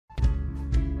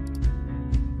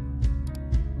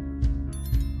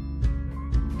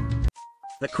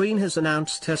The Queen has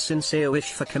announced her sincere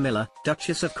wish for Camilla,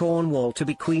 Duchess of Cornwall, to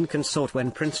be Queen Consort when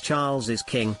Prince Charles is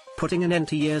king, putting an end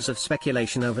to years of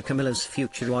speculation over Camilla's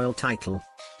future royal title.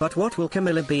 But what will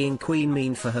Camilla being Queen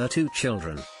mean for her two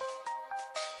children?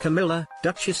 Camilla,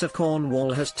 Duchess of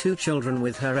Cornwall, has two children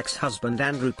with her ex-husband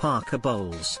Andrew Parker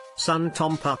Bowles, son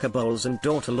Tom Parker Bowles and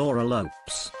daughter Laura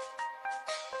Lopes.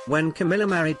 When Camilla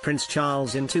married Prince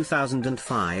Charles in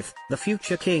 2005, the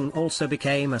future king also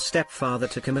became a stepfather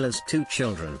to Camilla's two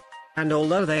children. And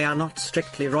although they are not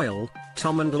strictly royal,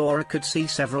 Tom and Laura could see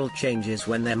several changes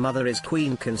when their mother is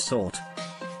Queen Consort.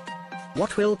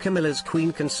 What will Camilla's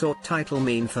Queen Consort title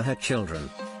mean for her children?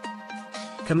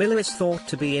 Camilla is thought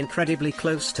to be incredibly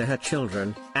close to her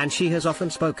children, and she has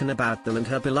often spoken about them and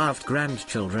her beloved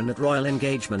grandchildren at royal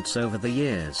engagements over the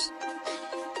years.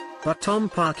 But Tom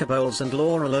Parker Bowles and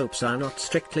Laura Lopes are not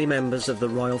strictly members of the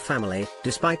royal family,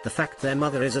 despite the fact their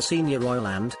mother is a senior royal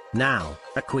and, now,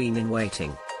 a queen in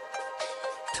waiting.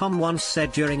 Tom once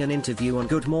said during an interview on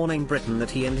Good Morning Britain that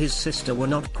he and his sister were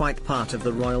not quite part of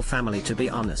the royal family, to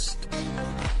be honest.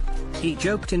 He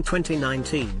joked in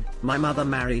 2019, "My mother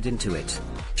married into it.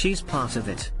 She's part of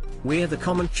it. We're the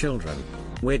common children.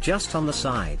 We're just on the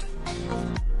side."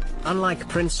 Unlike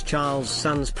Prince Charles'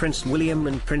 sons Prince William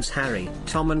and Prince Harry,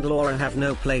 Tom and Laura have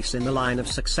no place in the line of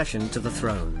succession to the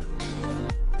throne.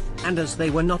 And as they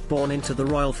were not born into the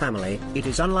royal family, it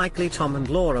is unlikely Tom and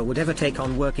Laura would ever take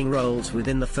on working roles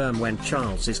within the firm when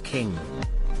Charles is king.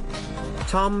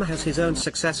 Tom has his own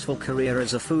successful career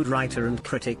as a food writer and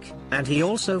critic, and he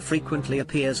also frequently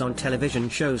appears on television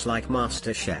shows like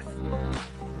MasterChef.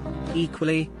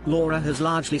 Equally, Laura has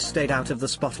largely stayed out of the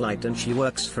spotlight and she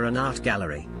works for an art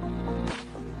gallery.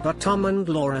 But Tom and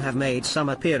Laura have made some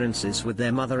appearances with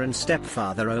their mother and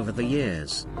stepfather over the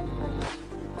years.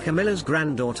 Camilla's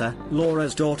granddaughter,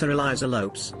 Laura's daughter Eliza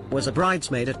Lopes, was a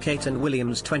bridesmaid at Kate and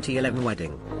William's 2011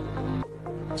 wedding.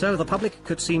 So the public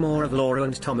could see more of Laura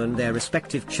and Tom and their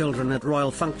respective children at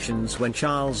royal functions when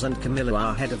Charles and Camilla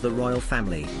are head of the royal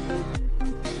family.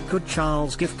 Could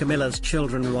Charles give Camilla's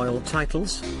children royal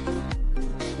titles?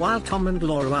 While Tom and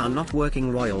Laura are not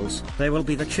working royals, they will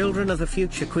be the children of a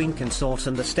future Queen Consort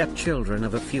and the stepchildren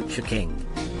of a future king.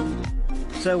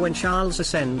 So when Charles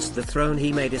ascends the throne,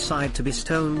 he may decide to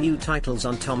bestow new titles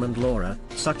on Tom and Laura,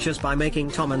 such as by making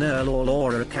Tom an earl or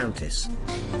Laura a countess.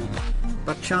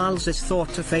 But Charles is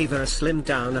thought to favor a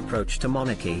slimmed-down approach to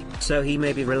monarchy, so he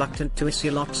may be reluctant to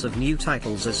issue lots of new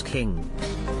titles as king.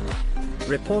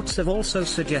 Reports have also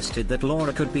suggested that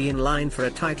Laura could be in line for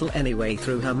a title anyway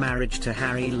through her marriage to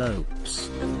Harry Lopes.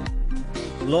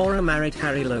 Laura married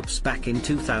Harry Lopes back in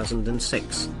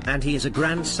 2006, and he is a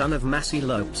grandson of Massey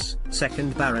Lopes,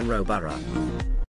 2nd Baron Rowborough.